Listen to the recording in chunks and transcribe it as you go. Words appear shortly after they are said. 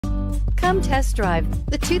Come test drive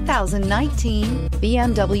the 2019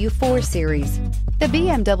 BMW 4 Series. The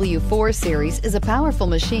BMW 4 Series is a powerful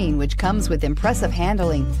machine which comes with impressive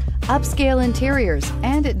handling, upscale interiors,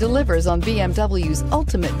 and it delivers on BMW's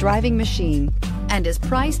ultimate driving machine and is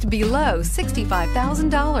priced below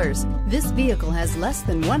 $65,000. This vehicle has less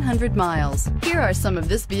than 100 miles. Here are some of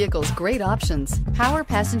this vehicle's great options: power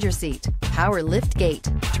passenger seat, power lift gate,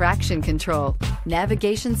 traction control,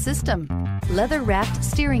 navigation system, leather-wrapped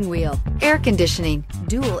steering wheel, air conditioning,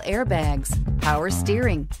 dual airbags, power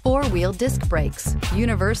steering, four-wheel disc brakes,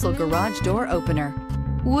 universal garage door opener.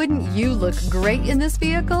 Wouldn't you look great in this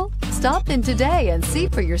vehicle? Stop in today and see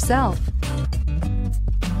for yourself.